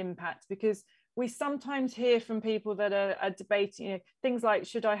biggest impact, because we sometimes hear from people that are debating, you know, things like,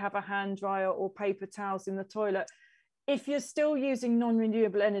 should I have a hand dryer or paper towels in the toilet? If you're still using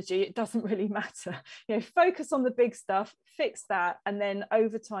non-renewable energy, it doesn't really matter. You know, focus on the big stuff, fix that, and then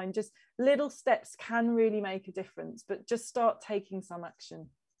over time, just little steps can really make a difference, but just start taking some action.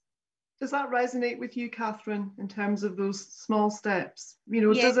 Does that resonate with you, Catherine, in terms of those small steps? You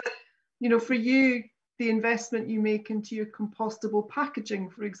know, yeah. Does it, you know, for you, the investment you make into your compostable packaging,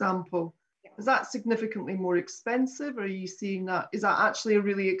 for example, is that significantly more expensive? Or are you seeing that, is that actually a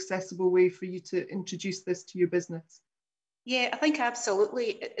really accessible way for you to introduce this to your business? Yeah, I think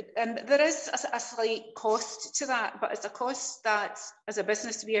absolutely. And there is a slight cost to that, but it's a cost that as a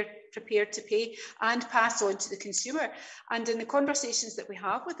business we are prepared to pay and pass on to the consumer. And in the conversations that we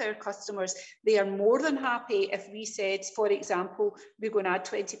have with our customers, they are more than happy if we said, for example, we're going to add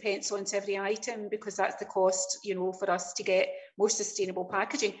 20 pence onto every item because that's the cost, you know, for us to get more sustainable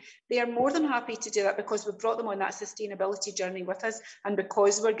packaging. They are more than happy to do that because we've brought them on that sustainability journey with us and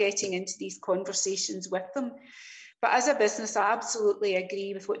because we're getting into these conversations with them. But as a business, I absolutely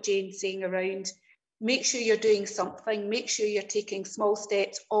agree with what Jane's saying around make sure you're doing something, make sure you're taking small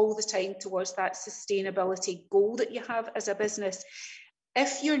steps all the time towards that sustainability goal that you have as a business.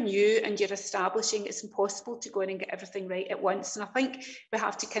 If you're new and you're establishing, it's impossible to go in and get everything right at once. And I think we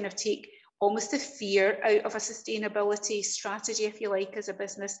have to kind of take almost the fear out of a sustainability strategy, if you like, as a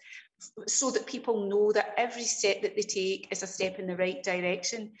business, so that people know that every step that they take is a step in the right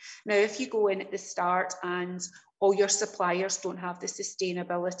direction. Now, if you go in at the start and all your suppliers don't have the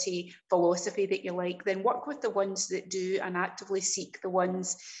sustainability philosophy that you like, then work with the ones that do and actively seek the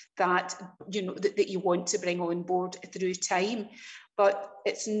ones that you know that you want to bring on board through time. But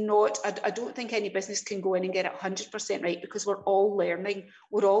it's not, I don't think any business can go in and get it 100% right because we're all learning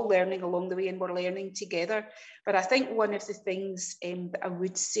along the way and we're learning together. But I think one of the things that I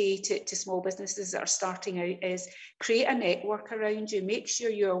would say to small businesses that are starting out is create a network around you. Make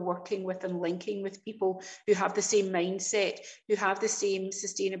sure you're working with and linking with people who have the same mindset, who have the same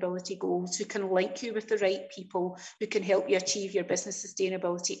sustainability goals, who can link you with the right people, who can help you achieve your business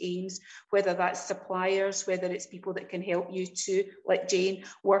sustainability aims, whether that's suppliers, whether it's people that can help you to, like Jane,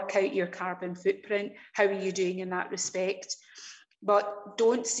 work out your carbon footprint. How are you doing in that respect? But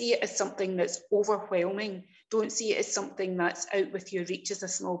don't see it as something that's overwhelming. Don't see it as something that's out with your reach as a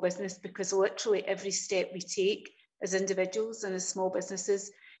small business, because literally every step we take as individuals and as small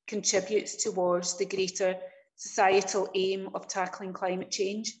businesses contributes towards the greater societal aim of tackling climate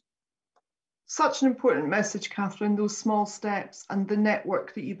change. Such an important message, Catherine, those small steps and the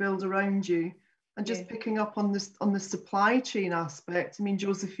network that you build around you. And just picking up on this, on the supply chain aspect, I mean,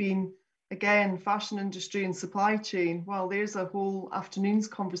 Josephine, again, fashion industry and supply chain, well, there's a whole afternoon's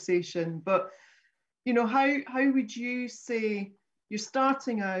conversation. But, you know, how would you say you're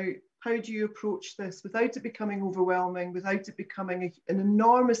starting out, how do you approach this without it becoming overwhelming, without it becoming an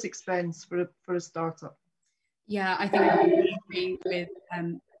enormous expense for a startup? Yeah, I think I agree with,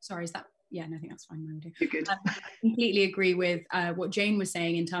 sorry, is that, yeah, no, I think that's fine. You're good. I completely agree with what Jane was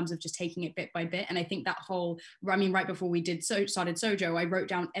saying in terms of just taking it bit by bit. And I think that whole, I mean, right before we started Sojo, I wrote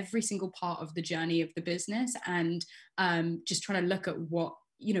down every single part of the journey of the business and just trying to look at what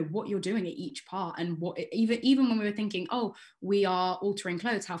you're doing at each part, and what even when we were thinking, oh, we are altering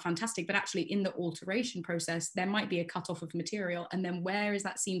clothes, how fantastic, but actually in the alteration process there might be a cut-off of material, and then where is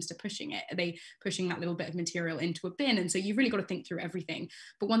that seams to pushing it? Are they pushing that little bit of material into a bin? And so you've really got to think through everything.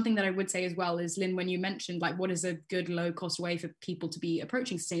 But one thing that I would say as well is, Lynn, when you mentioned like what is a good low cost way for people to be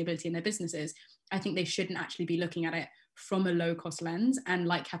approaching sustainability in their businesses, I think they shouldn't actually be looking at it from a low cost lens. And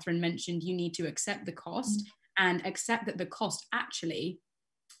like Catherine mentioned, you need to accept the cost and accept that the cost actually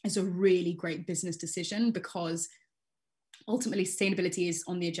is a really great business decision, because ultimately sustainability is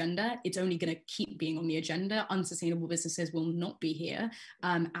on the agenda. It's only going to keep being on the agenda. Unsustainable businesses will not be here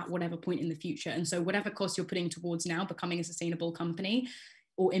at whatever point in the future. And so whatever cost you're putting towards now becoming a sustainable company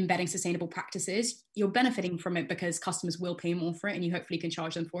or embedding sustainable practices, you're benefiting from it because customers will pay more for it and you hopefully can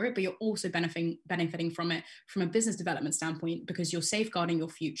charge them for it, but you're also benefiting from it from a business development standpoint, because you're safeguarding your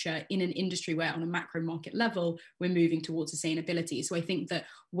future in an industry where on a macro market level, we're moving towards sustainability. So I think that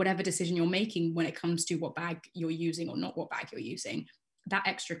whatever decision you're making when it comes to what bag you're using or not what bag you're using, that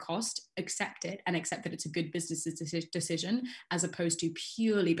extra cost, accept it and accept that it's a good business decision as opposed to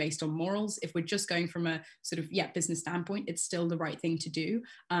purely based on morals. If we're just going from a sort of business standpoint, it's still the right thing to do.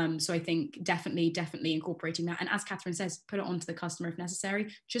 So I think definitely incorporating that, and as Catherine says, put it onto the customer if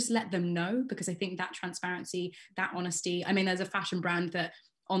necessary. Just let them know, because I think that transparency, that honesty, I mean, there's a fashion brand that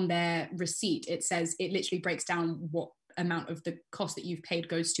on their receipt it says, it literally breaks down what amount of the cost that you've paid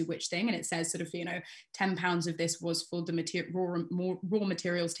goes to which thing, and it says sort of £10 of this was for the raw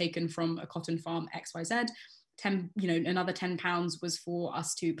materials taken from a cotton farm XYZ, another £10 was for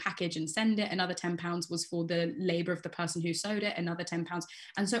us to package and send it, another £10 was for the labor of the person who sewed it, another £10.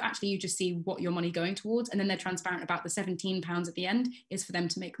 And so actually you just see what your money going towards, and then they're transparent about the £17 at the end is for them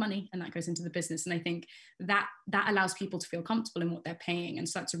to make money, and that goes into the business. And I think that allows people to feel comfortable in what they're paying, and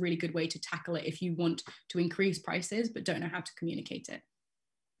so that's a really good way to tackle it if you want to increase prices but don't know how to communicate it.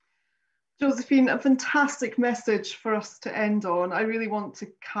 Josephine, a fantastic message for us to end on. I really want to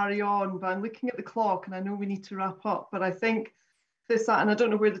carry on, but I'm looking at the clock and I know we need to wrap up. But I think this, and I don't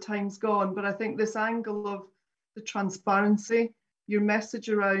know where the time's gone, but I think this angle of the transparency, your message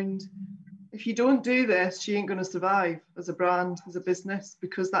around, if you don't do this, you ain't going to survive as a brand, as a business,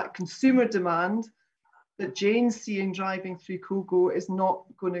 because that consumer demand that Jane's seeing driving through Kogo is not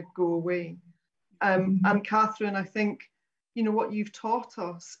going to go away. And Catherine, I think, you know, what you've taught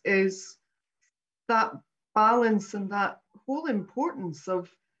us is that balance and that whole importance of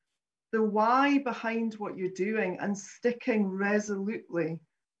the why behind what you're doing and sticking resolutely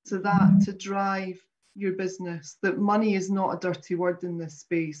to that to drive your business, that money is not a dirty word in this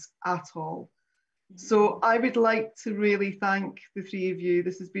space at all. So I would like to really thank the three of you.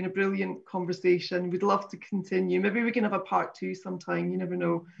 This has been a brilliant conversation. We'd love to continue. Maybe we can have a part 2 sometime, you never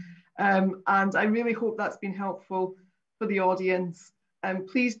know. And I really hope that's been helpful for the audience.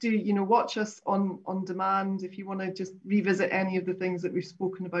 Please do, you know, watch us on demand if you want to just revisit any of the things that we've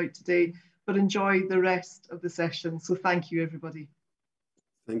spoken about today, but enjoy the rest of the session. So thank you, everybody.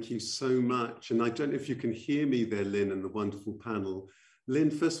 Thank you so much. And I don't know if you can hear me there, Lynn, and the wonderful panel. Lynn,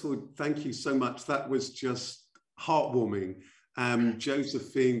 first of all, thank you so much. That was just heartwarming.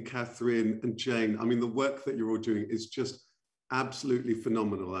 Josephine, Catherine, and Jane, I mean, the work that you're all doing is just absolutely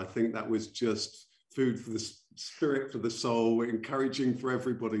phenomenal. I think that was just food for the spirit, for the soul, encouraging for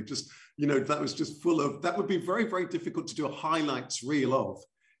everybody. Just, you know, that was just full of, that would be very, very difficult to do a highlights reel of.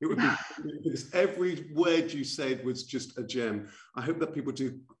 It would be, because every word you said was just a gem. I hope that people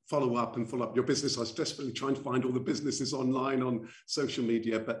do follow up your business. I was desperately trying to find all the businesses online on social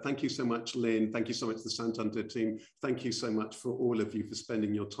media, but thank you so much, Lynn. Thank you so much to the Santander team. Thank you so much for all of you for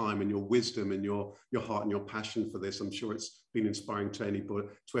spending your time and your wisdom and your heart and your passion for this. I'm sure it's been inspiring to anybody,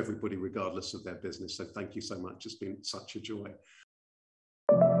 to everybody, regardless of their business. So thank you so much. It's been such a joy.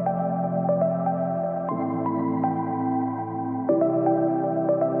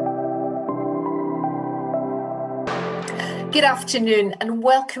 Good afternoon and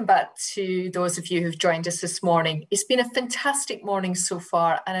welcome back to those of you who've joined us this morning. It's been a fantastic morning so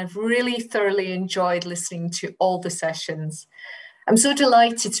far and I've really thoroughly enjoyed listening to all the sessions. I'm so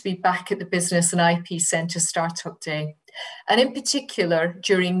delighted to be back at the Business and IP Centre Startup Day, and in particular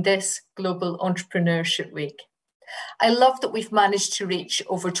during this Global Entrepreneurship Week. I love that we've managed to reach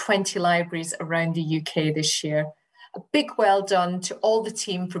over 20 libraries around the UK this year. A big well done to all the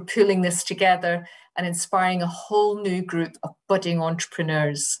team for pulling this together and inspiring a whole new group of budding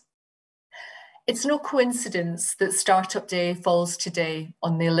entrepreneurs. It's no coincidence that Startup Day falls today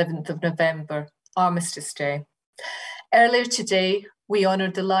on the 11th of November, Armistice Day. Earlier today, we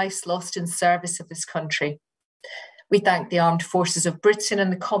honoured the lives lost in service of this country. We thank the Armed Forces of Britain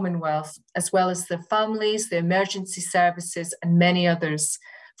and the Commonwealth, as well as their families, the emergency services, and many others,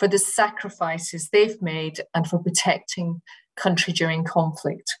 for the sacrifices they've made and for protecting country during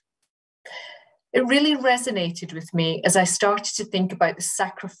conflict. It really resonated with me as I started to think about the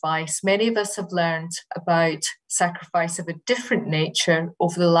sacrifice many of us have learned about sacrifice of a different nature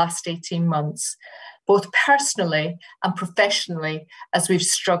over the last 18 months, both personally and professionally, as we've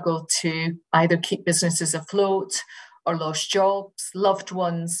struggled to either keep businesses afloat or lost jobs, loved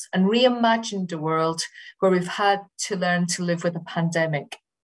ones, and reimagined a world where we've had to learn to live with a pandemic.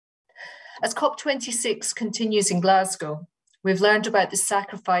 As COP26 continues in Glasgow, we've learned about the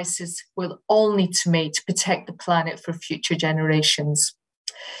sacrifices we'll all need to make to protect the planet for future generations.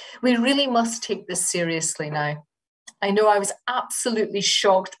 We really must take this seriously now. I know I was absolutely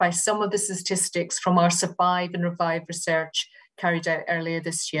shocked by some of the statistics from our Survive and Revive research carried out earlier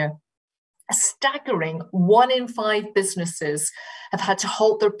this year. A staggering 1 in 5 businesses have had to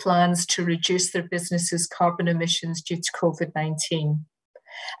halt their plans to reduce their business's carbon emissions due to COVID-19.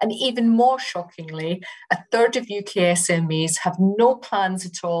 And even more shockingly, a third of UK SMEs have no plans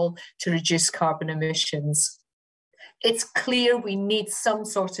at all to reduce carbon emissions. It's clear we need some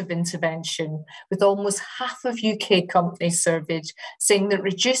sort of intervention, with almost half of UK companies surveyed saying that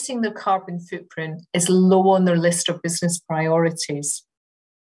reducing their carbon footprint is low on their list of business priorities.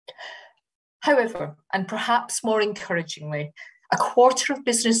 However, and perhaps more encouragingly, a quarter of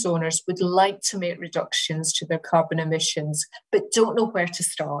business owners would like to make reductions to their carbon emissions, but don't know where to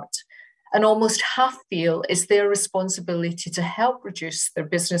start. And almost half feel it's their responsibility to help reduce their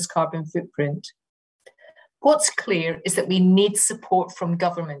business carbon footprint. What's clear is that we need support from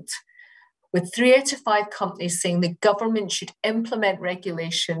government, with 3 out of 5 companies saying the government should implement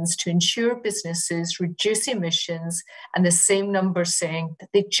regulations to ensure businesses reduce emissions, and the same number saying that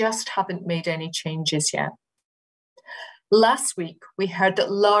they just haven't made any changes yet. Last week, we heard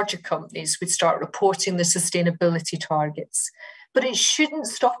that larger companies would start reporting the sustainability targets, but it shouldn't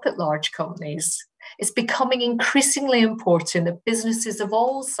stop at large companies. It's becoming increasingly important that businesses of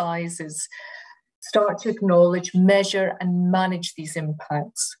all sizes start to acknowledge, measure, and manage these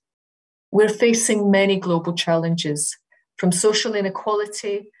impacts. We're facing many global challenges, from social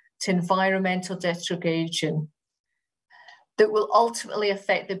inequality to environmental degradation, that will ultimately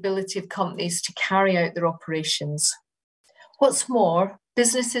affect the ability of companies to carry out their operations. What's more,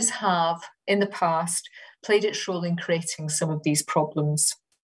 businesses have, in the past, played its role in creating some of these problems.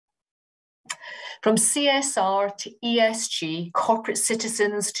 From CSR to ESG, corporate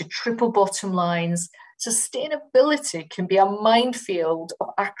citizens to triple bottom lines, sustainability can be a minefield of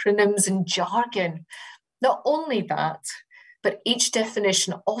acronyms and jargon. Not only that, but each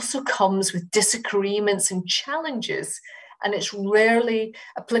definition also comes with disagreements and challenges, and it's rarely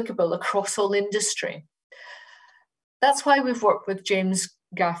applicable across all industry. That's why we've worked with James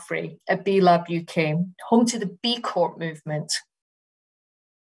Gaffrey at B Lab UK, home to the B Corp movement,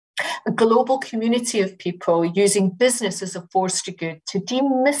 a global community of people using business as a force to good to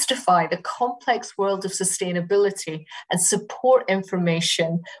demystify the complex world of sustainability and support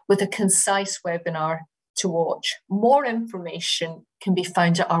information with a concise webinar to watch. More information can be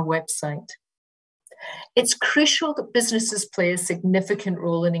found at our website. It's crucial that businesses play a significant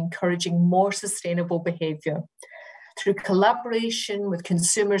role in encouraging more sustainable behaviour. Through collaboration with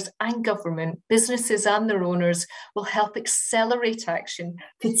consumers and government, businesses and their owners will help accelerate action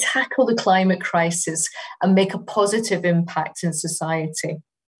to tackle the climate crisis and make a positive impact in society.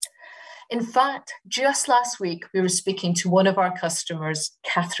 In fact, just last week, we were speaking to one of our customers,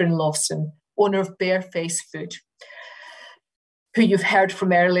 Catherine Lawson, owner of Bareface Food, who you've heard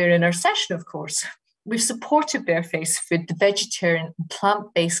from earlier in our session, of course. We've supported Bareface Food, the vegetarian and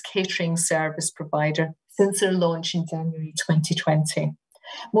plant-based catering service provider, since their launch in January 2020.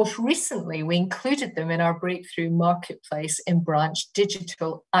 Most recently, we included them in our breakthrough marketplace in branch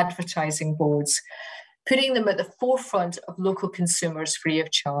digital advertising boards, putting them at the forefront of local consumers free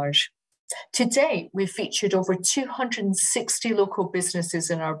of charge. To date, we've featured over 260 local businesses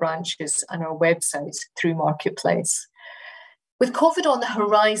in our branches and our websites through Marketplace. With COVID on the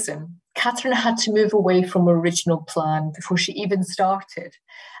horizon, Catherine had to move away from her original plan before she even started,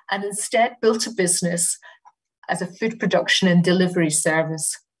 and instead built a business as a food production and delivery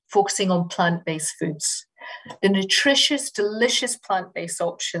service, focusing on plant-based foods. The nutritious, delicious plant-based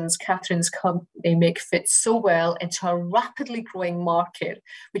options Catherine's company make fit so well into a rapidly growing market,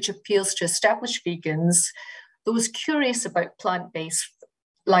 which appeals to established vegans, those curious about plant-based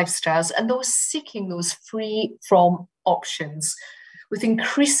lifestyles, and those seeking those free-from options, with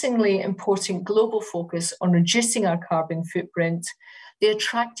increasingly important global focus on reducing our carbon footprint. They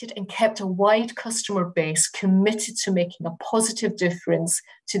attracted and kept a wide customer base committed to making a positive difference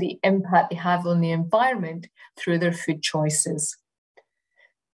to the impact they have on the environment through their food choices.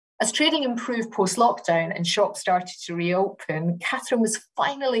 As trading improved post-lockdown and shops started to reopen, Catherine was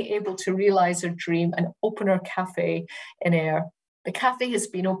finally able to realise her dream and open her cafe in Ayr. The cafe has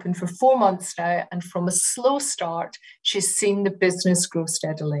been open for 4 months now, and from a slow start, she's seen the business grow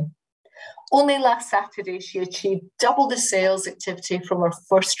steadily. Only last Saturday, she achieved double the sales activity from her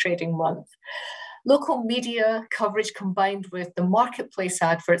first trading month. Local media coverage combined with the marketplace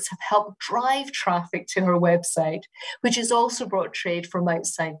adverts have helped drive traffic to her website, which has also brought trade from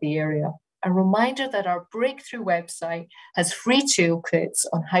outside the area. A reminder that our breakthrough website has free toolkits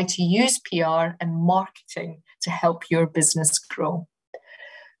on how to use PR and marketing to help your business grow.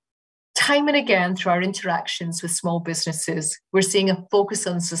 Time and again, through our interactions with small businesses, we're seeing a focus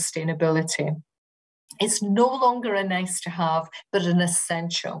on sustainability. It's no longer a nice to have, but an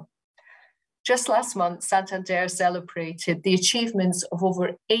essential. Just last month, Santander celebrated the achievements of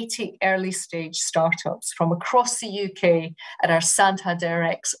over 80 early stage startups from across the UK at our Santander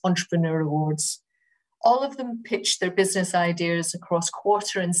X Entrepreneur Awards. All of them pitched their business ideas across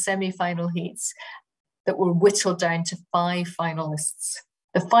quarter and semi-final heats that were whittled down to 5 finalists.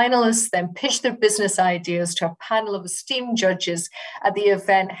 The finalists then pitched their business ideas to a panel of esteemed judges at the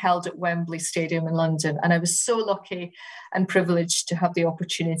event held at Wembley Stadium in London, and I was so lucky and privileged to have the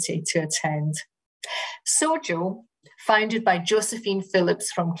opportunity to attend. Sojo, founded by Josephine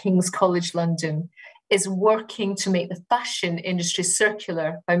Phillips from King's College London, is working to make the fashion industry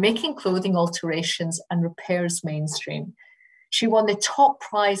circular by making clothing alterations and repairs mainstream. She won the top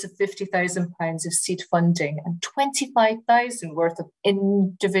prize of £50,000 of seed funding and £25,000 worth of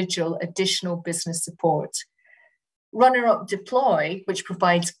individual additional business support. Runner-up Deploy, which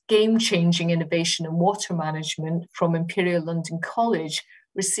provides game-changing innovation in water management from Imperial London College,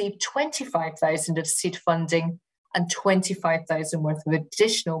 received £25,000 of seed funding and £25,000 worth of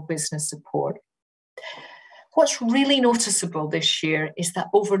additional business support. What's really noticeable this year is that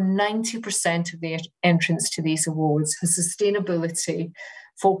over 90% of the entrants to these awards has sustainability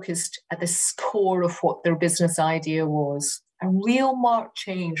focused at the core of what their business idea was. a real marked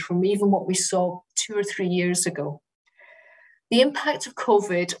change from even what we saw 2 or 3 years ago. The impact of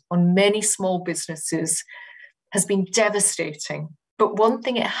COVID on many small businesses has been devastating, but one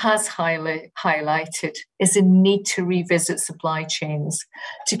thing it has highlighted is the need to revisit supply chains,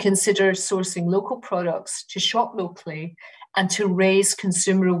 to consider sourcing local products, to shop locally, and to raise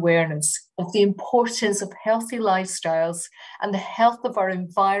consumer awareness of the importance of healthy lifestyles and the health of our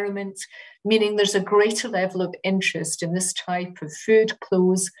environment, meaning there's a greater level of interest in this type of food,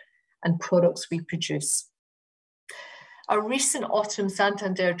 clothes, and products we produce. Our recent autumn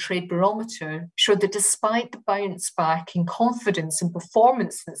Santander Trade Barometer showed that despite the bounce back in confidence and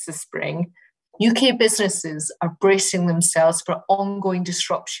performance since the spring, UK businesses are bracing themselves for ongoing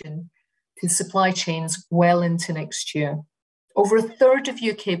disruption to supply chains well into next year. Over a third of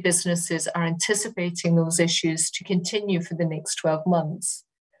UK businesses are anticipating those issues to continue for the next 12 months,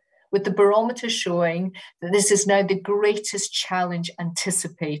 with the barometer showing that this is now the greatest challenge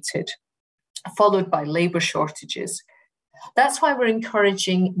anticipated, followed by labour shortages. That's why we're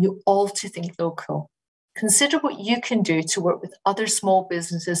encouraging you all to think local. Consider what you can do to work with other small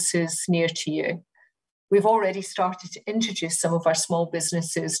businesses near to you. We've already started to introduce some of our small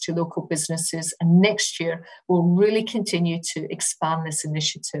businesses to local businesses, and next year we'll really continue to expand this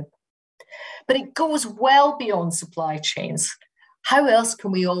initiative. But it goes well beyond supply chains. How else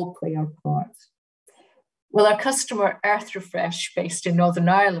can we all play our part? Well, our customer Earth Refresh, based in Northern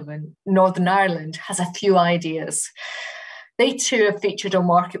Ireland, has a few ideas. They too have featured on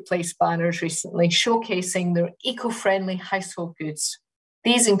marketplace banners recently, showcasing their eco-friendly household goods.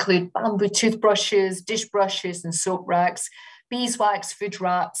 These include bamboo toothbrushes, dish brushes and soap racks, beeswax food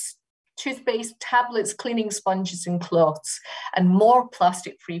wraps, toothpaste, tablets, cleaning sponges and cloths, and more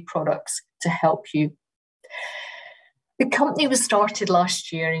plastic-free products to help you. The company was started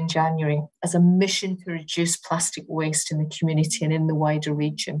last year in January as a mission to reduce plastic waste in the community and in the wider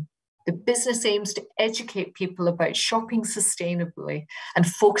region. The business aims to educate people about shopping sustainably and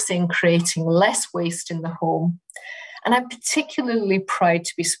focusing on creating less waste in the home. And I'm particularly proud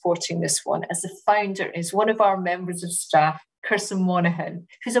to be supporting this one, as the founder is one of our members of staff, Kirsten Monaghan,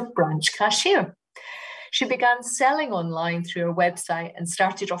 who's a branch cashier. She began selling online through her website and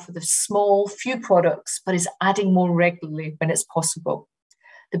started off with a small few products, but is adding more regularly when it's possible.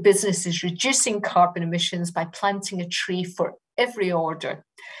 The business is reducing carbon emissions by planting a tree for every order,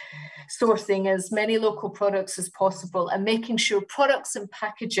 sourcing as many local products as possible, and making sure products and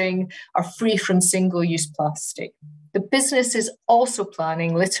packaging are free from single-use plastic. The business is also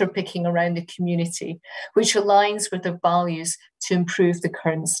planning litter picking around the community, which aligns with their values to improve the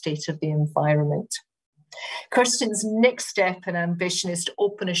current state of the environment. Kirsten's next step and ambition is to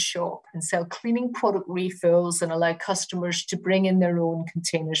open a shop and sell cleaning product refills and allow customers to bring in their own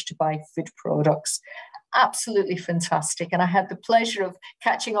containers to buy food products. Absolutely fantastic. And I had the pleasure of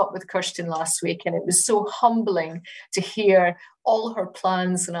catching up with Kirsten last week, and it was so humbling to hear all her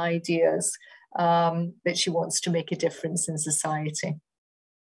plans and ideas that she wants to make a difference in society.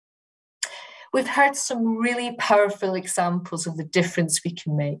 We've heard some really powerful examples of the difference we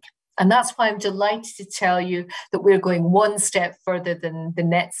can make. And that's why I'm delighted to tell you that we're going one step further than the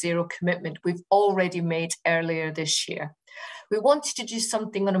net zero commitment we've already made earlier this year. We wanted to do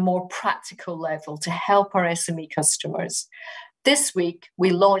something on a more practical level to help our SME customers. This week, we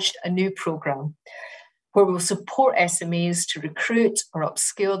launched a new programme where we'll support SMEs to recruit or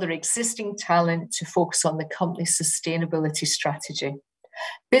upskill their existing talent to focus on the company's sustainability strategy.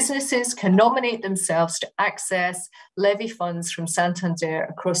 Businesses can nominate themselves to access levy funds from Santander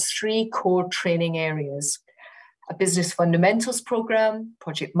across 3 core training areas: a business fundamentals programme,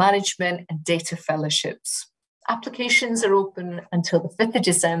 project management, and data fellowships. Applications are open until the 5th of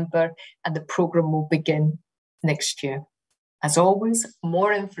December, and the programme will begin next year. As always,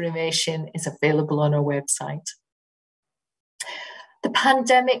 more information is available on our website. The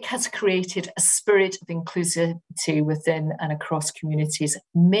pandemic has created a spirit of inclusivity within and across communities,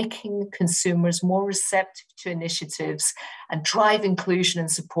 making consumers more receptive to initiatives and drive inclusion and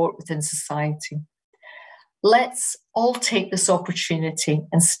support within society. Let's all take this opportunity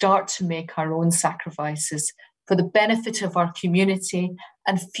and start to make our own sacrifices for the benefit of our community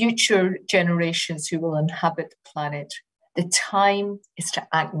and future generations who will inhabit the planet. The time is to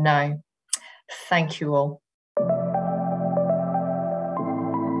act now. Thank you all.